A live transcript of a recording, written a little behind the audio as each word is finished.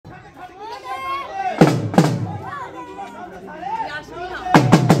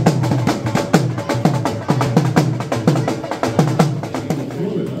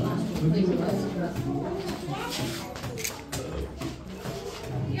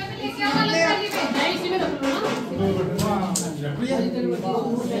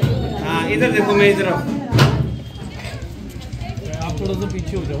हाँ इधर देखो, मैं इधर आप थोड़ा सा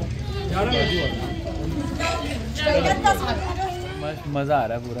पीछे हो जाओ। मजा आ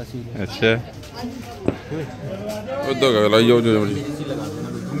रहा है पूरा सीन। अच्छा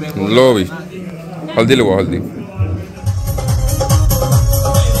लो भी हल्दी लगवाओ, हल्दी।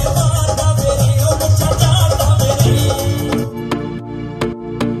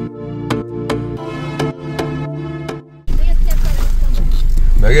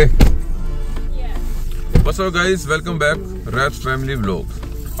 बस गाइस, वेलकम बैक रैत फैमिली व्लॉग।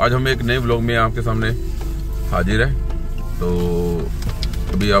 आज हम एक नए व्लॉग में आपके सामने हाजिर है। तो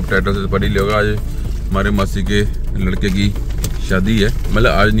अभी आप टाइटल से पढ़ ही लिया होगा, आज हमारे मासी के लड़के की शादी है।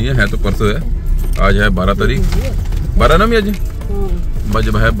 मतलब आज नहीं है तो परसों है। आज है 12 तारीख, 12 ना भी आज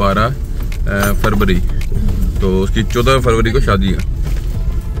जब है 12 फरवरी, तो उसकी 14 फरवरी को शादी है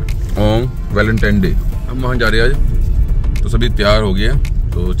ऑन वैलेंटाइन डे। हम वहाँ जा रहे हैं आज, तो सभी तैयार हो गए हैं।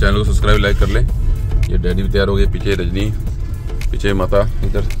 तो चैनल को सब्सक्राइब लाइक कर लें। ये डैडी भी तैयार हो गए, पीछे रजनी, पीछे माता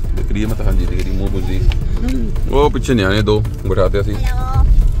इधर दिख रही है, माता हाँ जी दिख रही, मुँह पूछ रही। वो पीछे नहीं आने दो, बैठाते असी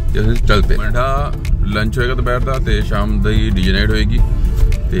चलते। बड़ा लंच होएगा दोपहर का, तो शाम की डीजे नाइट होएगी।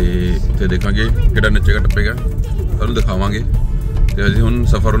 तो उत्थे देखांगे किहड़ा नच्चेगा टप्पेगा, तुहानूं दिखावांगे। तो असीं हुण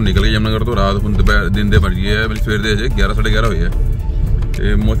सफर निकल गए यमुनानगर तो। रात हुण दोपहर दिन दे बज गए है, मतलब सवेर दे 11 साढ़े 11 होए है।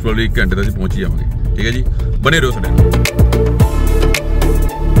 तो मोस्ट प्रोबेबली 1 घंटे तक असीं पहुँच ही जावांगे। ठीक है जी, बने रहो साडे नाल।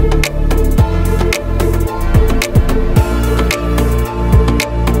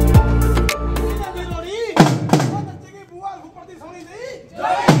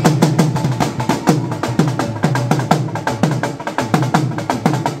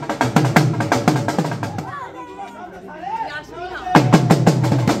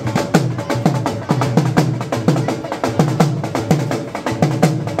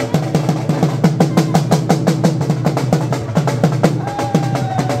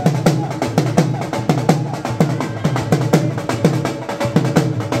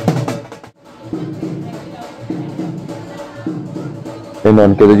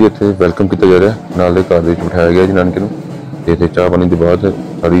 नानके जी इतने वेलकम किया जा रहा है, नाले घर बिठाया गया जी नानके। इतने चाह पानी के बाद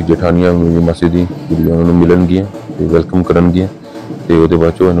सारी जेठानियां मासी दी कुड़ियां उन्होंने मिलनगियां ते वेलकम करनगियां। ते उहदे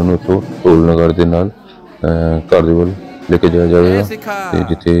बाद चो इन्होंने उत्थों ढोल नगाड़े दे नाल घर दे वल लेके जाया जाएगा ते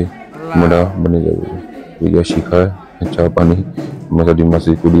जिथे मुंडा बने जाएगा। ये शिखा है, चाह पानी साडी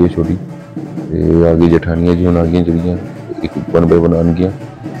मासी दी कुड़ी है छोटी। ते आगे जेठानियां जी हुण आ गईयां जड़ियां एक वन बाय वन आनगियां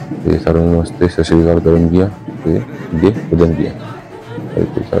ते सारे वास्ते सत श्री अकाल करनगियां ते अगे वधनगियां।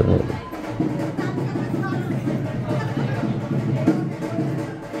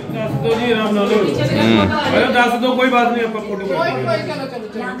 दस दो कोई बात नहीं, फोटो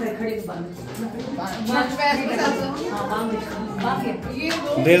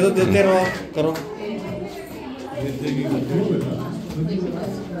दे दो, देते रहो, करो।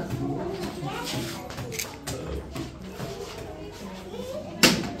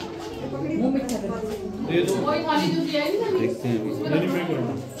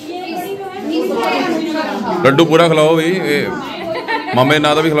 लड्डू पूरा खिलाओ भाई, मामे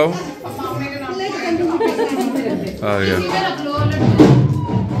ना तो भी खिलाओ। आ गया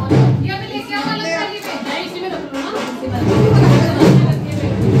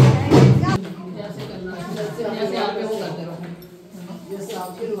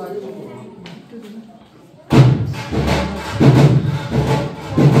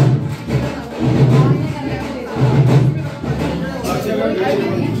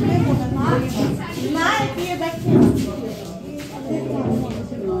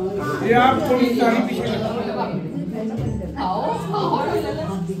आप थोड़ी सारी पीछे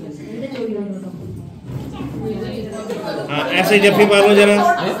हाँ, ऐसे जफ्फी मारो जरा। बस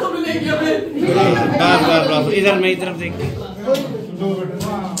बस बस, इधर मैं इधर देख।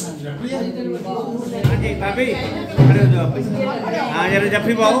 भाभी खड़े हो जाओ। हाँ जरा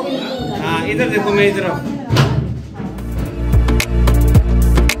जफ्फी पाओ। हाँ इधर देखो, मैं इधर।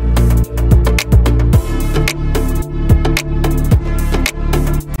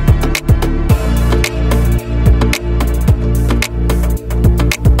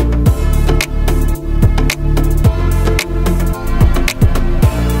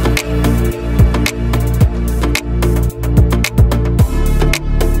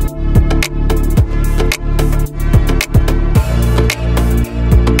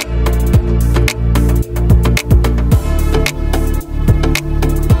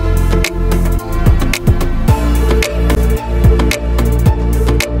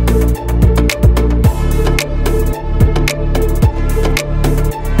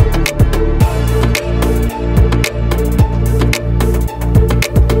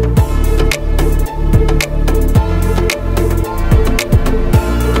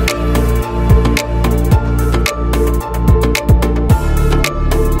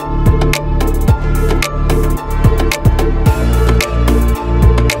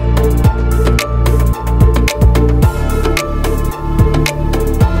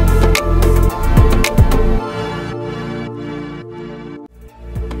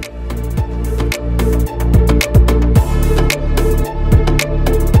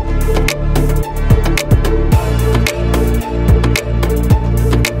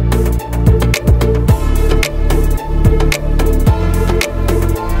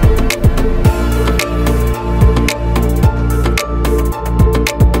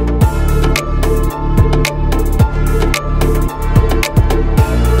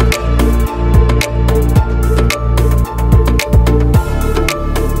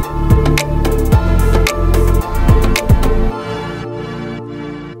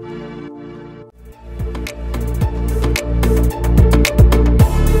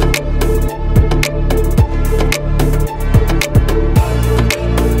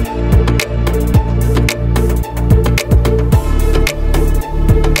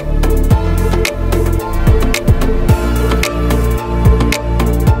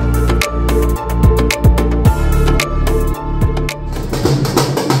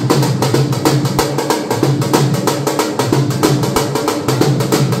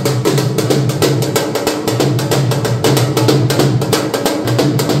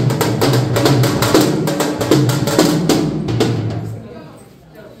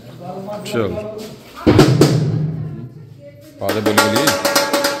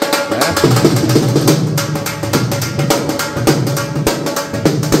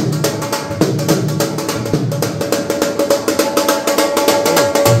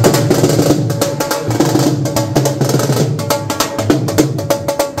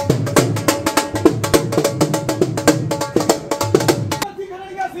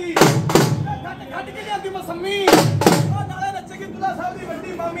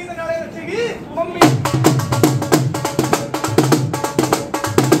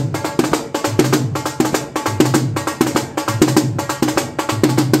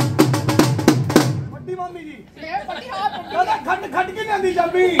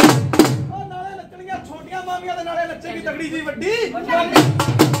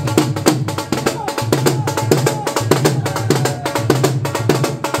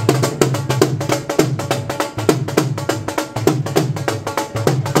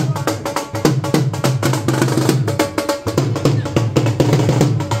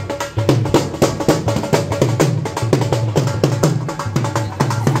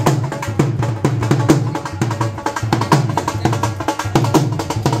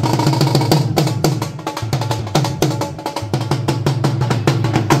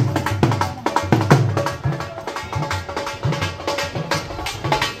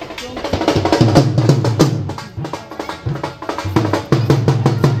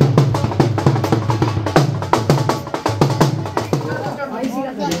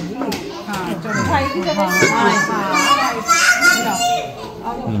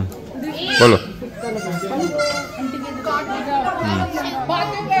 बोलो।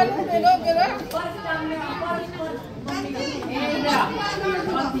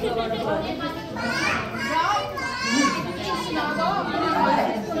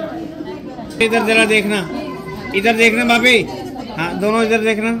 इधर जरा देखना, इधर देखना भाभी। हाँ दोनों इधर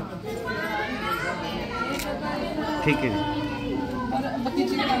देखना। ठीक है।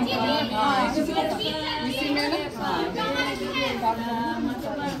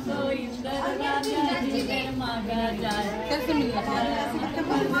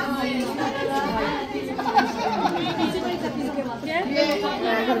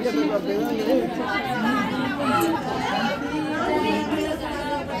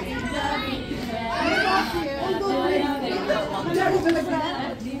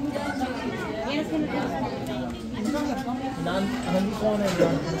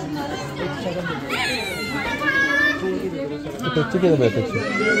 टच्ची के बैठ टच्ची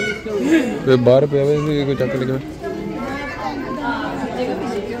तो 12 रुपये है कोई चक्कर लेके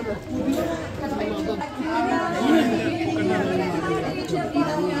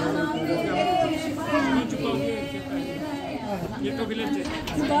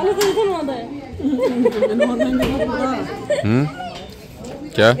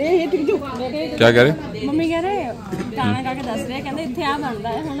क्या क्या कह रहे मम्मी कह रहे गाना गा के दस रहे कहते इत्थे आ बनदा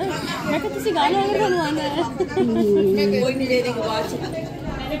है हुण मैं कि तुसी गा लो अगर ਤੁਹਾਨੂੰ ਆਉਂਦਾ ਹੈ कोई नहीं दे देगा बाद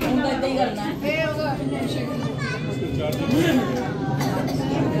हुण तो इदां ही करना है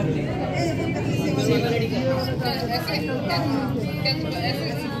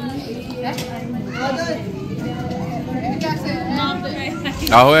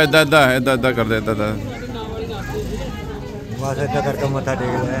आहो इदा इदा इदा इदा कर दे इदा ऐसा करके मथा टेक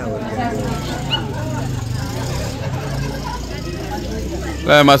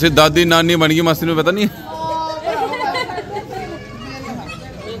रहा मासी दादी नानी बन गई मासी ने पता नहीं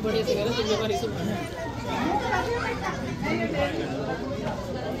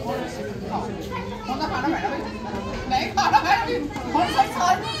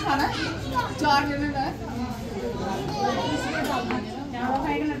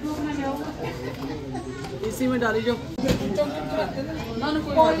इसी में डाली जो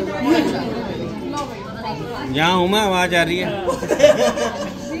यहाँ हूँ मैं, आवाज आ रही है।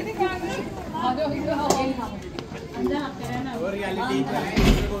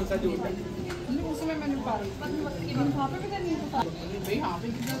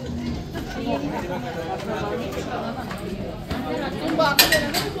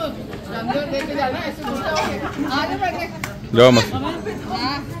 जाओ मत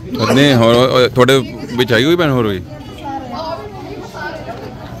नहीं थोड़े बिछाई हुई बहन हो रही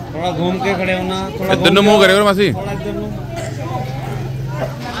थोड़ा घूम के खड़े होना, थोड़ा इधर मुंह करे और मासी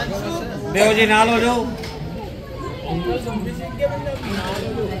देव जी नाल हो जाओ।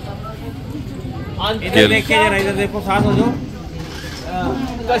 इधर देख के जरा, इधर देखो, साथ हो जाओ।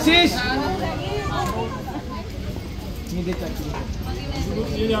 कशिश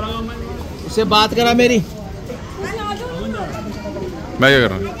उससे बात करा मेरी। मैं क्या कर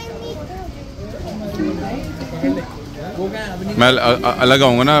रहा हूँ मैं अलग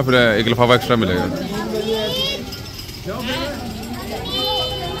आऊँगा ना, फिर एक लिफाफा एक्स्ट्रा मिलेगा।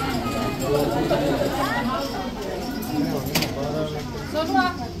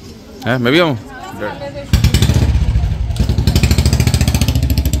 है मैं भी आऊँ।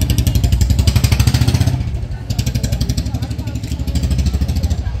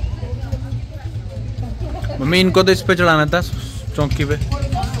 मम्मी इनको तो इस पे चढ़ाना था, चौकी पे।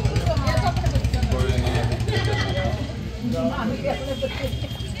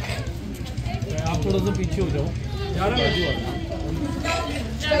 आप थोड़ा सा पीछे हो जाओ।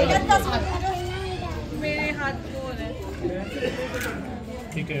 मेरे हाथ को है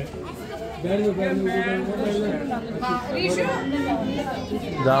ठीक है।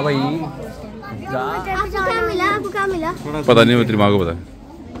 जा भाई जा। आपको क्या मिला? आपको क्या मिला? पता नहीं, मेरी माँ को पता है।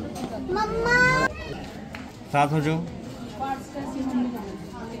 साथ हो जाओ।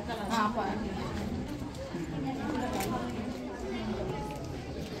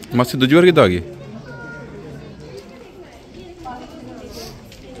 मस्ती दूजी बार कितना आ गई।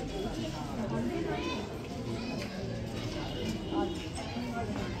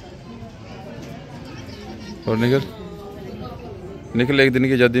 और निखिल एक दिन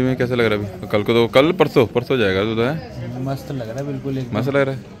की आज़ादी में कैसा लग रहा है अभी? कल को तो कल परसों जाएगा तो है। मस्त लग रहा है बिल्कुल, एक मस्त लग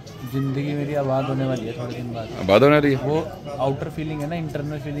रहा है। जिंदगी मेरी आबाद होने वाली है थोड़े दिन बाद। आबाद होने वाली है। वो आउटर फीलिंग है ना,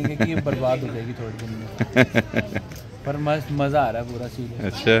 इंटरनल फीलिंग है कि ये बर्बाद हो जाएगी थोड़े दिन में। पर मस्त मजा आ रहा है पूरा सीन।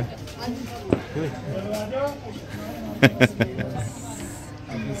 अच्छा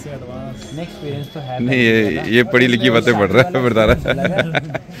इससे एक्सपीरियंस तो है नहीं, ये पढ़ी लिखी बातें पढ़ रहा है, बता रहा है।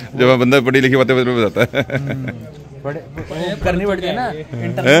 जब बंदा पढ़ी लिखी बातें बताता है करनी पड़ती है ना।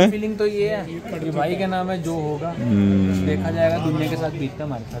 इंटरनल फीलिंग तो ये है कि भाई के नाम है, जो होगा देखा जाएगा, दुनिया के साथ बीतता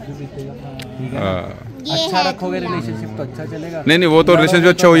हमारे साथ भी बीतेगा, ठीक है। अच्छा रखोगे रिलेशनशिप तो अच्छा चलेगा। नहीं वो तो रिलेशनशिप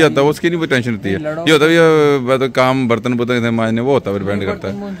अच्छा हो जाता है, उसकी नहीं कोई टेंशन होती है। ये होता है तो काम बर्तन वर्तन मांजने वो होता है, डिपेंड करता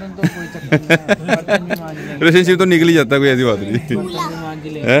है। रिलेशनशिप तो निकल ही जाता है, कोई ऐसी बात नहीं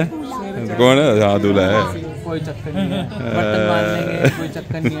है। कौन है? हाँ, दूल्हा है, कोई चक्कर नहीं है, बर्तन मांजने कोई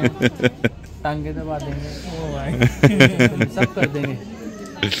चक्कर नहीं है, टांगे दबा देंगे, सब कर देंगे।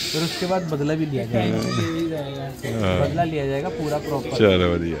 फिर उसके बाद बदला भी लिया जाएगा, बदला लिया जाएगा पूरा प्रॉपर। चलो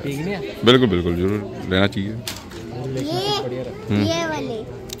बढ़िया, ठीक नहीं है? बिल्कुल बिल्कुल जरूर लेना चाहिए। ये वाले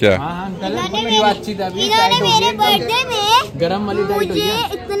क्या? हाँ मेरी बातचीत अभी टाइट हो गई, बर्थडे में गरम वाली टाइट हो मुझे गई।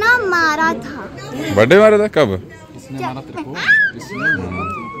 इतना मारा था। बर्थडे मारा था कब? इसने मारा तेरे को,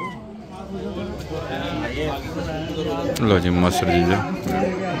 लो जी मस्त चीज है।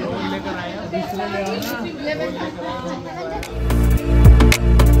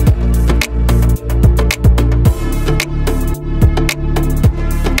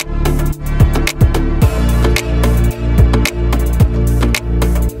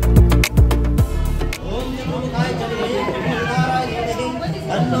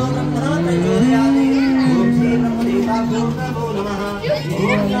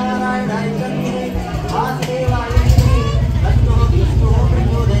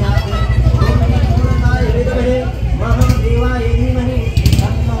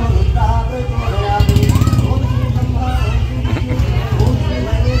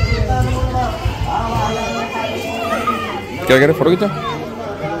 क्या कह रहे? फोटो खींचा?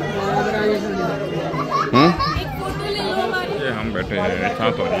 ये हम बैठे हैं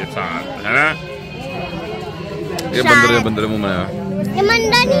साथ, और ये साथ है ना। ये बंदर मुंह में आया। ये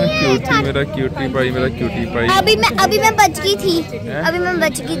मंडा नहीं है, क्यूटी मेरा क्यूटी भाई, मेरा क्यूटी भाई। अभी मैं बच गई थी,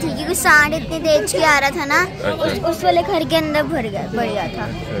 क्योंकि सांड इतनी तेज के आ रहा था ना। अच्छा। उस वाले घर के अंदर बढ़ गया था।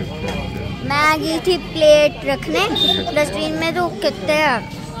 मैं गई थी प्लेट रखने डस्टबिन में, तो कितने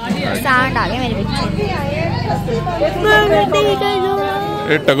सांड आ गए मेरे पीछे।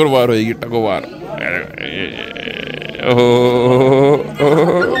 ये टगोरवार होएगी, टगोरवार।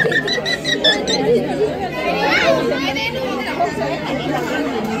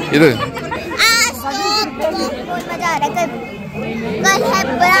 इधर बहुत मजा आ रहा है। कल है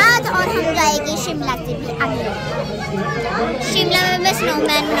बारात और हम जाएंगे शिमला के भी आगे। शिमला में मैं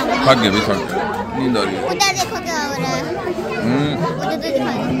स्नोमैन बनाऊंगी। भाग गया भाई, नींद आ रही है। उधर देखो क्या हो रहा है, उधर तो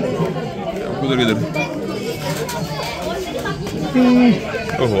दिखा दो। उधर किधर?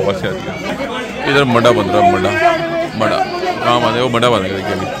 ओहो अच्छा है। इधर मडा बन रहा, मडा काम आते, वो मडा बन गया।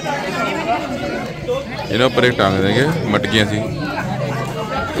 देखिए अभी इन्हें ऊपर एक टांग देंगे, मटकियाँ सी।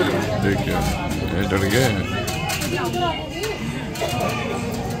 देखिए ये डर गए।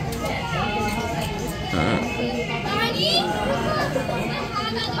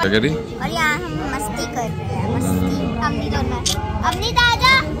 क्या कह रही? और यहाँ हम मस्ती कर रहे हैं, मस्ती। अमनी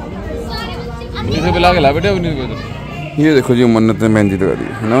ताजा इसे बुला के ला बेटे अवनीत को। ये देखो जी मन्नत ने मेहंदी लगा दी है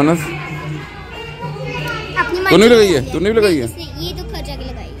ना। मन्नत तूने भी लगाई है? तूने भी लगाई है? ये तो खर्चा के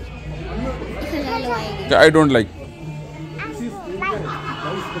लगाएगी। I don't like.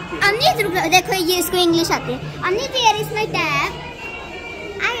 अमनीत रुक, देखो ये इसको इंग्लिश आती है। Amneet here is my tab.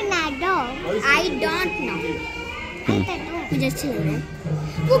 I don't know. मुझे अच्छा लग रहा है।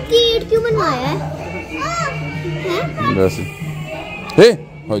 वो कीट क्यों बनवाया है? वैसे हे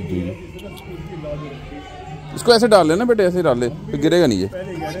इसको ऐसे डाल लेना बेटे, ऐसे डाल ले तो गिरेगा नहीं। ये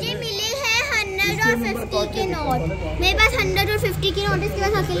मुझे मिले हैं 100 और 50 के नोट। मेरे पास 100 और 50 के नोट, इसके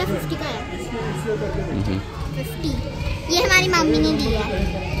पास अकेला 50 का है। 50 ये हमारी मम्मी ने दिया है।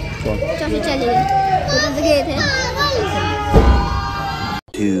 चलो चलिए, तो गए थे।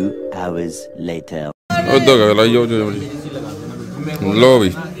 2 hours later. लो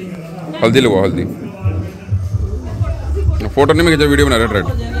भाई हल्दी लगवाओ, हल्दी। फोटो नहीं मैं खींचा, वीडियो बना रहा है।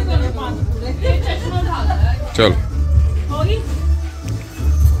 चल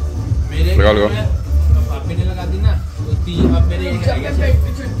लगा लगा। पापी ने लगा दी ना, तो 3 अब मेरे एक रह गया।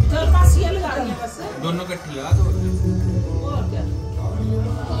 दोनों इकट्ठी लगा दो।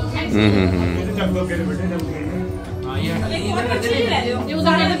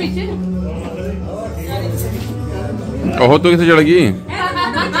 ओहो तो किसे चढ़ गई है?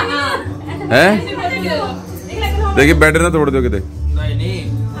 देखिए बैटरी ना तोड़ दो किते।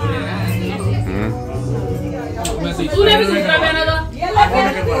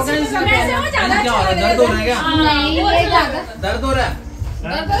 दर्द हो रहा है?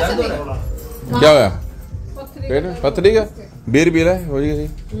 क्या हुआ? पेट पथरी का? बीयर पी रहा है हो जाएगा सही।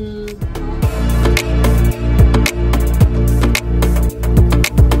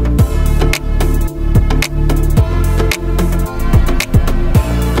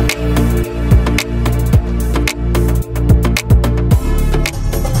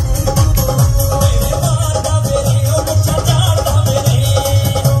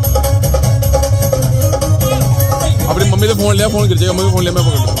 अपनी मम्मी से फोन लिया, फोन कर जाएगा, मम्मी फोन लिया, मैं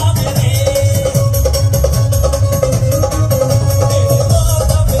पकड़ लूँ।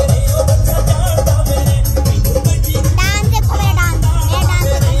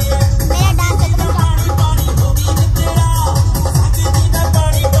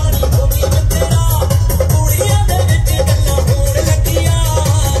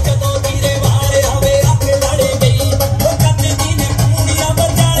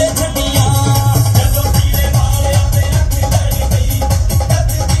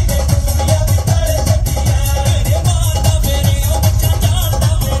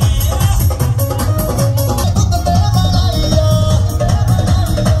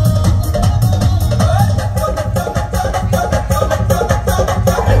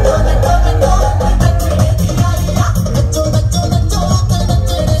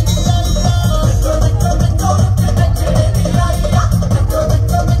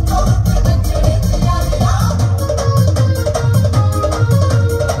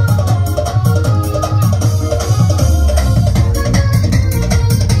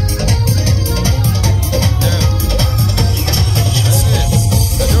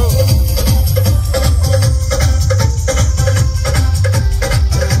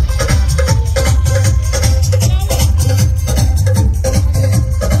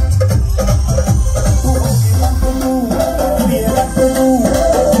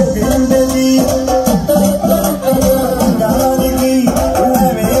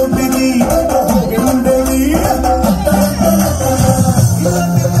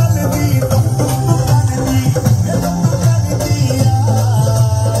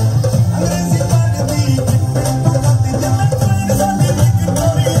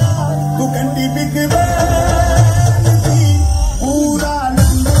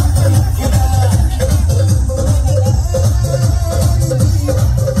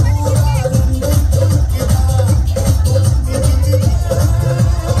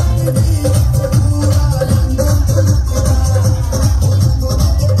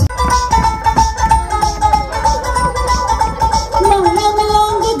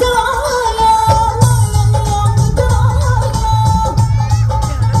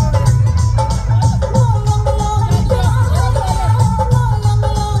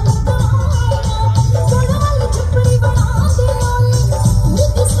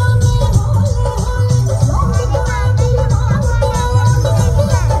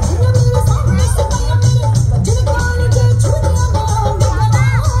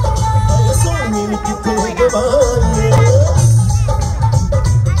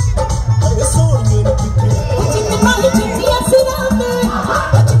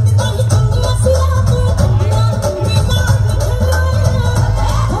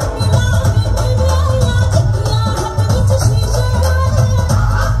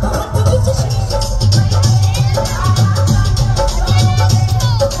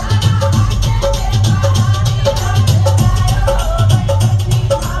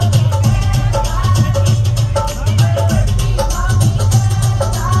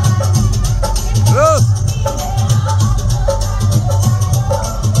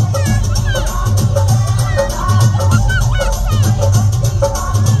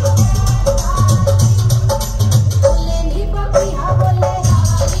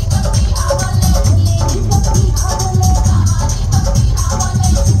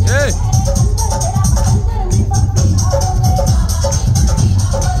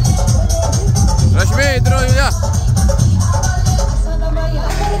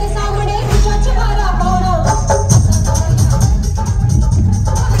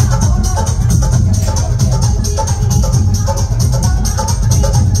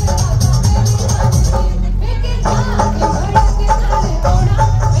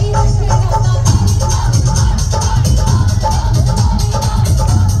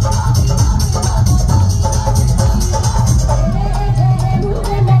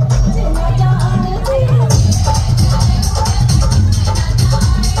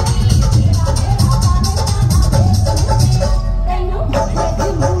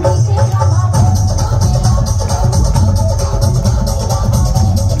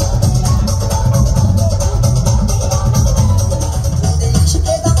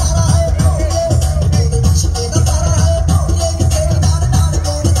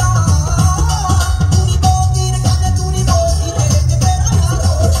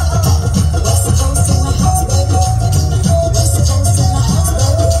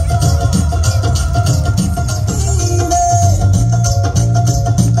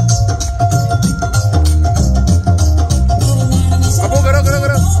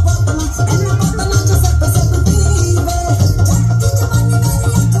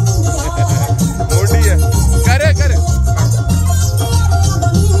 मोटी है करे करे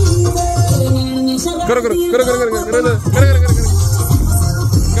करो करो करो करो करो करो करो करो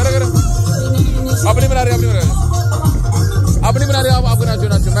करो करो अपनी बना रहे अपनी बना रहे आपको नाचो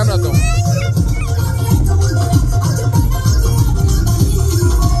नाचो मैं बनाता हूँ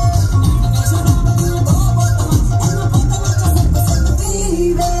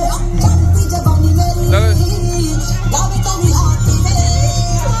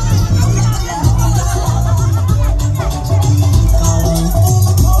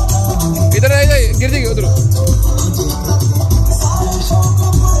इधर रह जाइए गिर जाइए उधर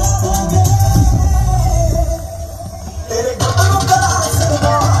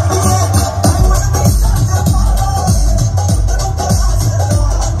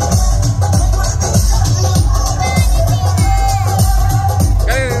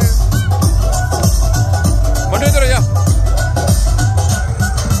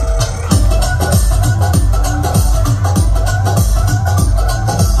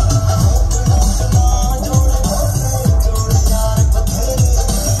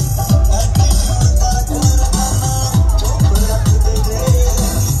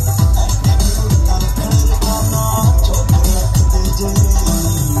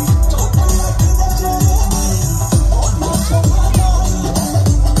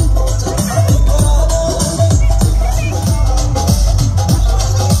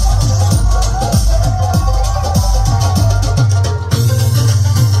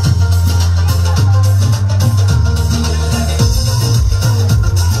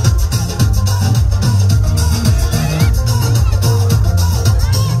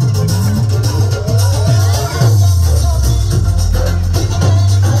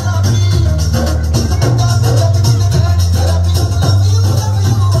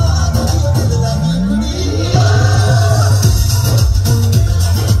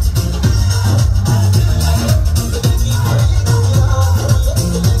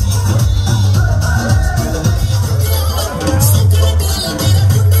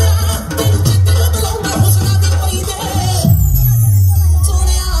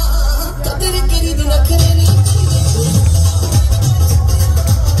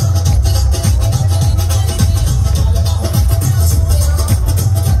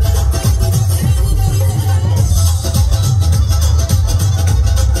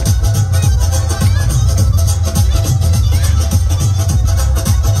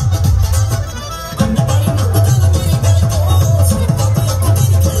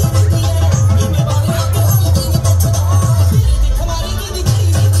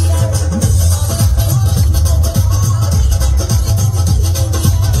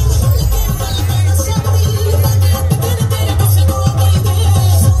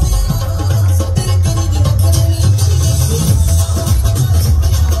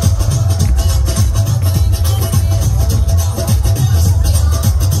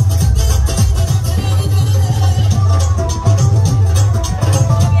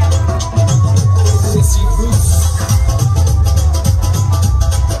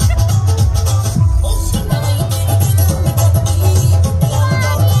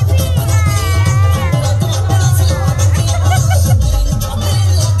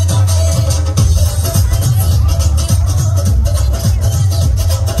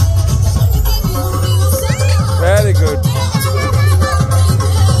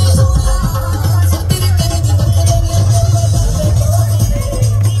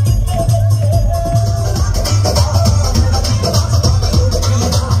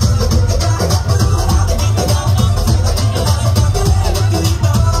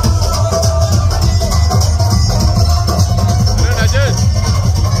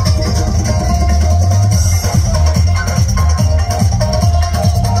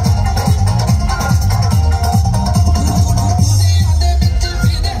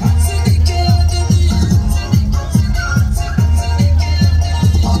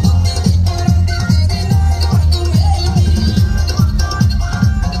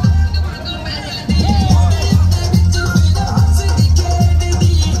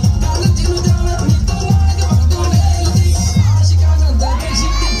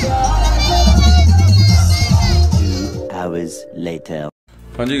later.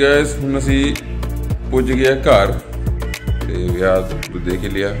 हाँ जी गैस हम असी पुज गया घर ते विआह तो देख ही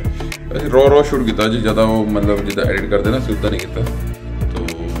लिया रो शूट किया जी ज़्यादा वो मतलब जिदा एडिट करते ना उदा नहीं किया तो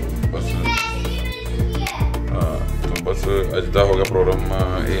बस हाँ तो बस अज का हो गया प्रोग्राम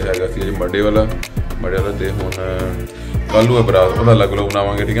ये है जी मंडे वाला तो हूँ कल है बरात वो अलग व्लॉग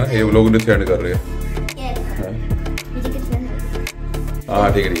बनावांगे ठीक है ना ये व्लॉग सेंड कर रहे हैं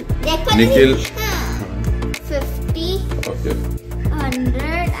हाँ ठीक है देखो निखिल 50 ओके 100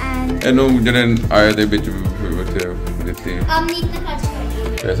 एंड एनो जने आए थे बिच थे देती हमने इतना खर्च कर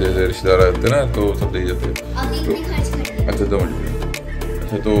दिया। ऐसे ऐसे रिश्तेदार आते ना तो सब दे जाते हमने इतने खर्च कर दिया। अच्छा 2 मिनट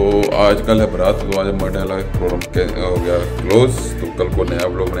अच्छा तो आज कल है बारात तो आज हमारे वाला प्रोग्राम हो गया क्लोज तो कल को नया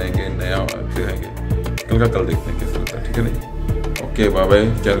व्लॉग बनाएंगे नया दिखाएंगे कल का कल देखते हैं कैसा रहता है ठीक है नहीं ओके बाय बाय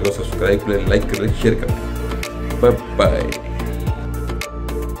चैनल को सब्सक्राइब करें लाइक करें शेयर करें बाय बाय।